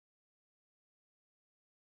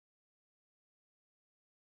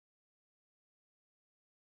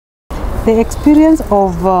The experience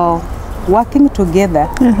of working together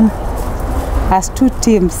as two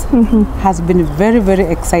teams has been very, very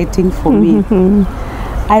exciting for me.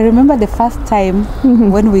 I remember the first time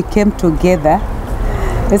when we came together,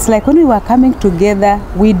 it's like when we were coming together,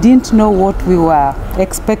 we didn't know what we were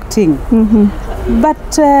expecting.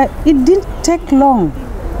 But it didn't take long.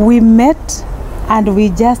 We met and we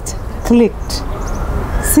just clicked.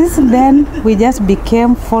 Since then, we just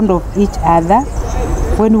became fond of each other.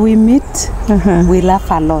 When we meet, we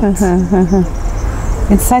laugh a lot.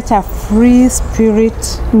 In such a free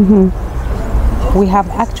spirit, we have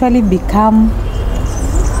actually become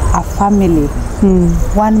a family,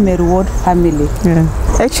 one Merward family.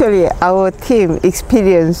 Actually, our team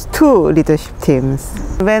experienced two leadership teams.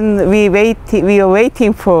 When we were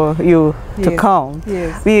waiting for you to come,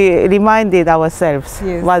 we reminded ourselves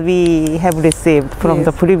what we have received from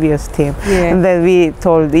the previous team. And then we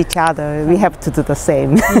told each other we have to do the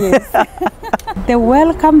same. The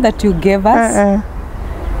welcome that you gave us,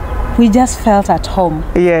 we just felt at home.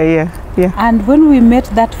 And when we met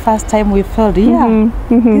that first time, we felt,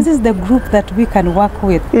 this is the group that we can work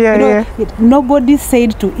with. Nobody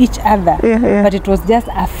said to each other, but it was just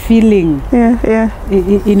a feeling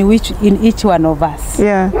in each one of us.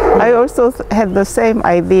 I also had the same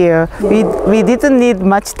idea. We didn't need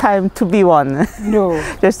much time to be one.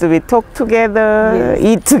 Just we talk together,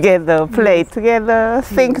 eat together, play together,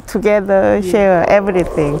 think together, share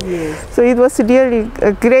everything. So it was really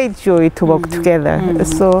a great joy to work together.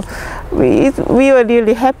 So we were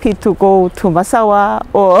really happy to go to Massawa,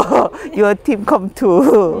 or your team come to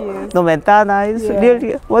Nomentana. It's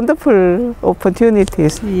really wonderful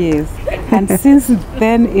opportunities. And since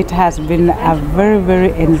then, it has been a very,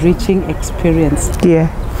 very enriching experience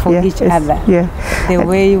for each other. The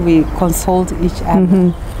way we consult each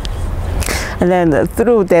other. And then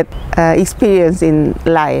through that experience in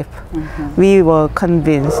life, we were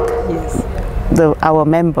convinced our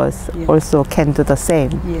members also can do the same.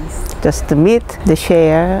 Just to meet, to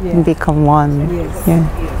share, and become one.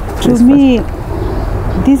 To me,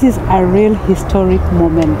 this is a real historic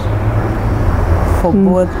moment for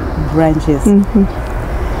both branches,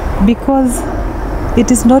 because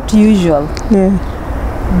it is not usual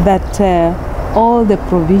that all the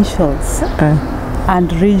provincials and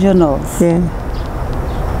regionals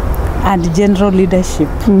and general leadership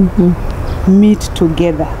meet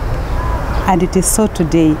together. And it is so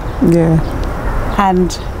today. And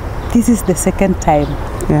this is the second time.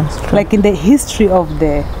 Like in the history of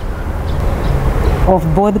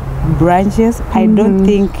both branches, I don't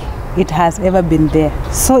think it has ever been there.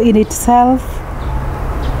 So in itself,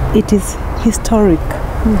 it is historic.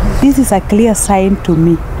 This is a clear sign to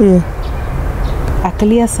me. A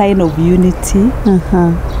clear sign of unity.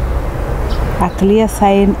 A clear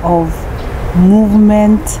sign of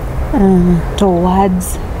movement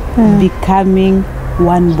towards becoming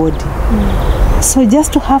one body. So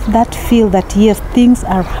just to have that feel that yes, things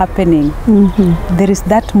are happening. There is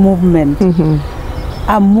that movement.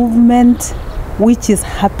 A movement which is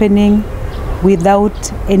happening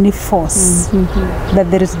without any force.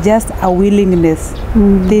 That there is just a willingness.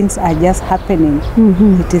 Things are just happening.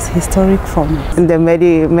 It is historic for me. And the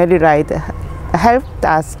Mary Wright helped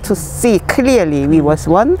us to see clearly we was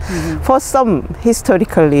one for some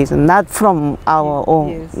historical reason, not from our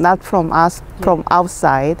own, not from us, from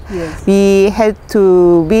outside. We had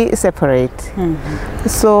to be separate.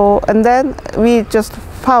 So, and then we just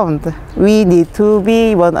found we need to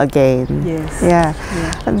be one again.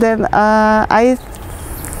 And then I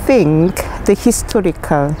think the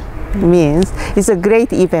historical means it's a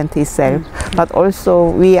great event itself, but also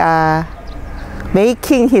we are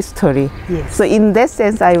making history. So in that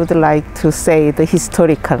sense, I would like to say the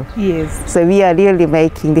historical. So we are really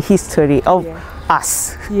making the history of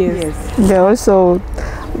us. They also,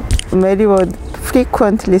 Mary would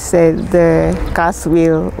frequently say the God's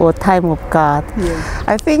will or time of God.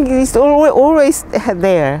 I think it's always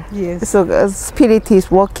there. So Spirit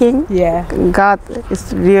is working. God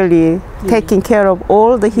is really taking care of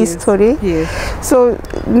all the history. So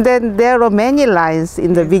then there are many lines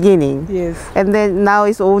in the beginning. And then now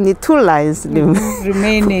it's only two lines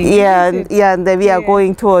remaining. And then we are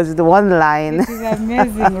going towards the one line. It is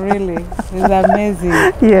amazing, really. It's amazing.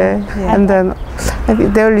 And then I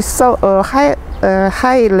think there is so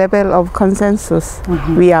high level of consensus.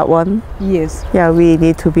 We are one. We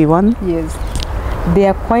need to be one. There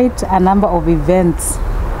are quite a number of events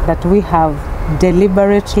that we have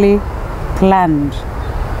deliberately planned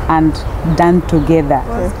and done together.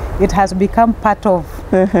 It has become part of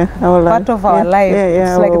our life.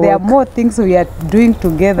 It's like there are more things we are doing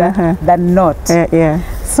together than not.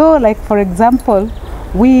 So like for example,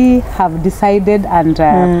 we have decided and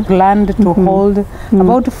planned to hold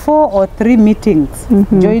about 4 or 3 meetings,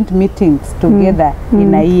 joint meetings together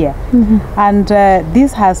in a year. And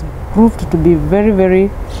this has proved to be very, very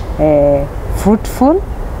fruitful,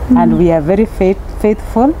 and we are very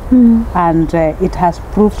faithful, and it has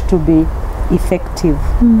proved to be effective.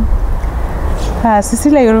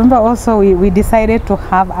 Cecilia, you remember also we decided to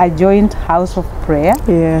have a joint house of prayer,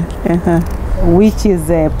 which is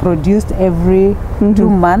produced every 2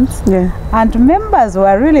 months, and members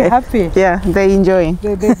were really happy. They enjoy.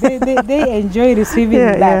 They enjoy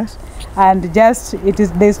receiving that. And just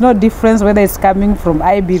there's no difference whether it's coming from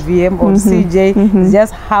IBVM or CJ. It's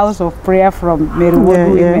just house of prayer from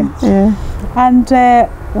Marywood women. And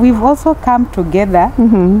we've also come together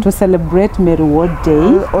to celebrate Marywood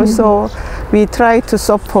Day. Also, we try to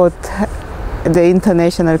support the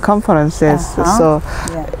international conferences. So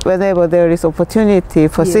whenever there is opportunity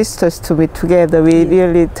for sisters to meet together, we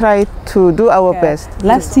really try to do our best.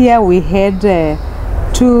 Last year we had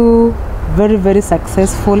 2 very, very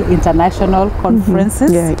successful international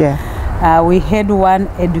conferences. We had one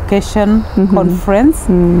education conference,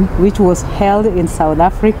 which was held in South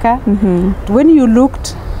Africa. When you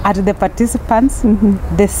looked at the participants,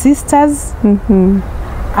 the sisters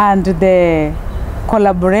and the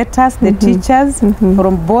collaborators, the teachers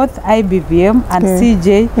from both IBVM and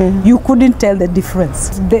CJ, you couldn't tell the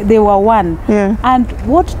difference. They were one. And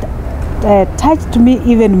what touched me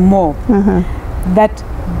even more, that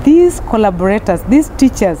these collaborators, these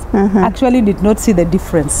teachers, actually did not see the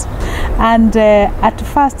difference. And at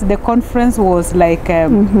first, the conference was like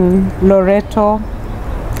Loreto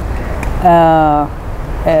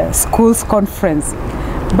Schools Conference.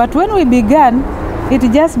 But when we began, it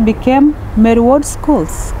just became Marywood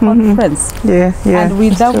Schools Conference. And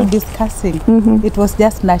without discussing, it was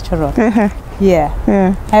just natural.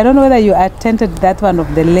 I don't know whether you attended that one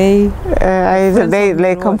of the lay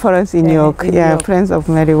lay conference in New York. Friends of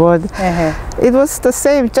Marywood. It was the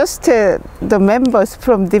same, just the members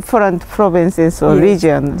from different provinces or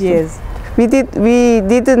regions. We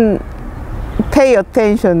didn't pay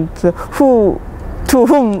attention to who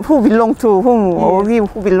belonged to whom, or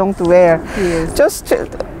who belonged to where. Just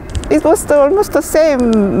it was almost the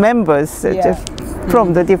same members. Just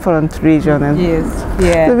from the different region, and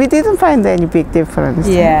so we didn't find any big difference.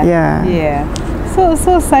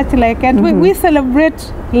 So such like, and we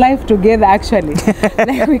celebrate life together actually.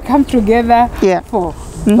 Like we come together for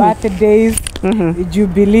birthdays,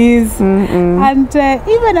 jubilees, and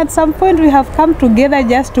even at some point we have come together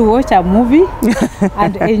just to watch a movie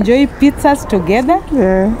and enjoy pizzas together.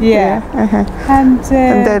 And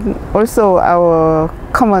then also our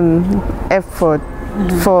common effort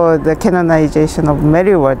for the canonization of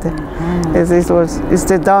Marywood. It's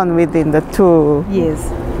done within the 2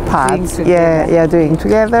 parts. Doing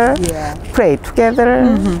together, pray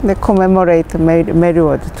together, they commemorate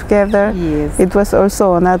Marywood together. It was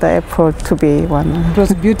also another effort to be one. It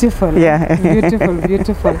was beautiful.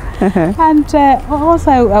 Beautiful. And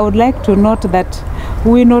also I would like to note that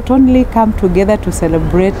we not only come together to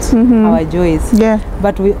celebrate our joys,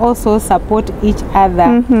 but we also support each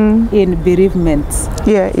other in bereavements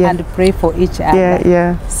and pray for each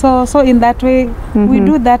other. So in that way, we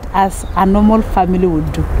do that as a normal family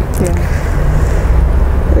would do.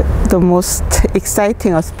 The most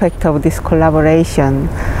exciting aspect of this collaboration,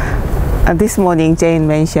 this morning Jane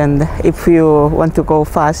mentioned, if you want to go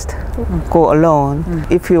fast, go alone.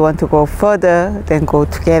 If you want to go further, then go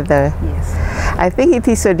together. I think it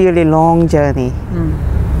is a really long journey.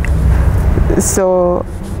 So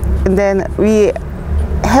then we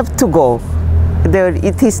have to go.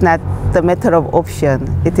 It is not the matter of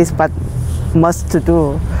option. It is but must to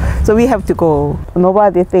do. So we have to go.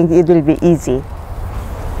 Nobody thinks it will be easy.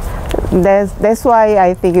 That's why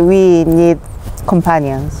I think we need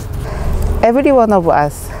companions. Every one of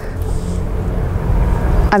us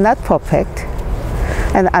are not perfect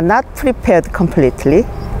and are not prepared completely.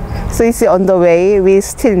 So it's on the way, we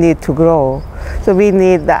still need to grow. So we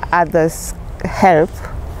need the others' help.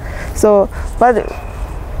 So, but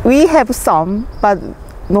we have some, but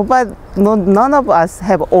none of us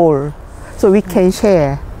have all. So we can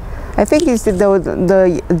share. I think it's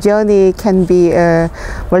the journey can be a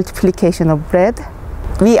multiplication of bread.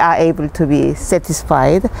 We are able to be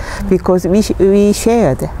satisfied because we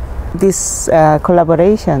shared. This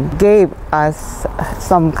collaboration gave us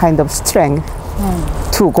some kind of strength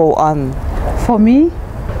to go on. For me,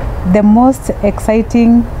 the most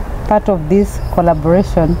exciting part of this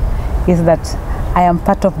collaboration is that I am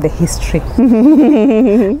part of the history.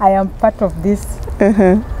 I am part of this.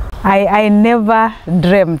 I never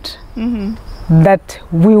dreamt that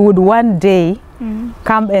we would one day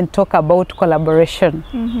come and talk about collaboration,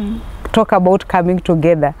 talk about coming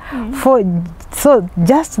together. So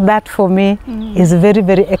just that for me is very,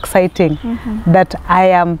 very exciting, that I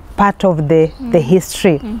am part of the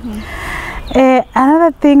history.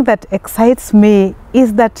 Another thing that excites me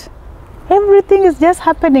is that everything is just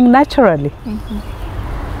happening naturally.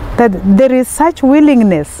 That there is such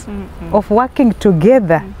willingness of working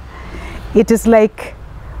together. It is like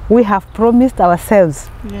we have promised ourselves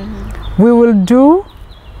we will do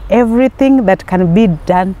everything that can be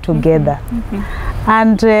done together.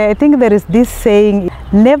 And I think there is this saying,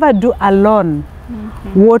 never do alone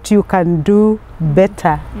what you can do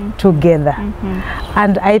better together.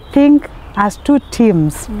 And I think as two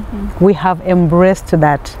teams, we have embraced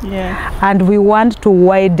that. And we want to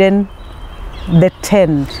widen the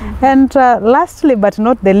tent. And lastly, but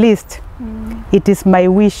not the least, it is my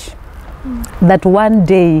wish that one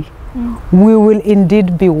day we will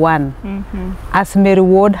indeed be one. As Mary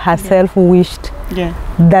Ward herself wished,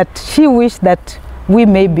 that she wished that we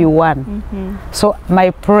may be one. So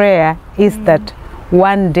my prayer is that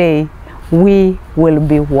one day we will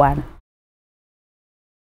be one.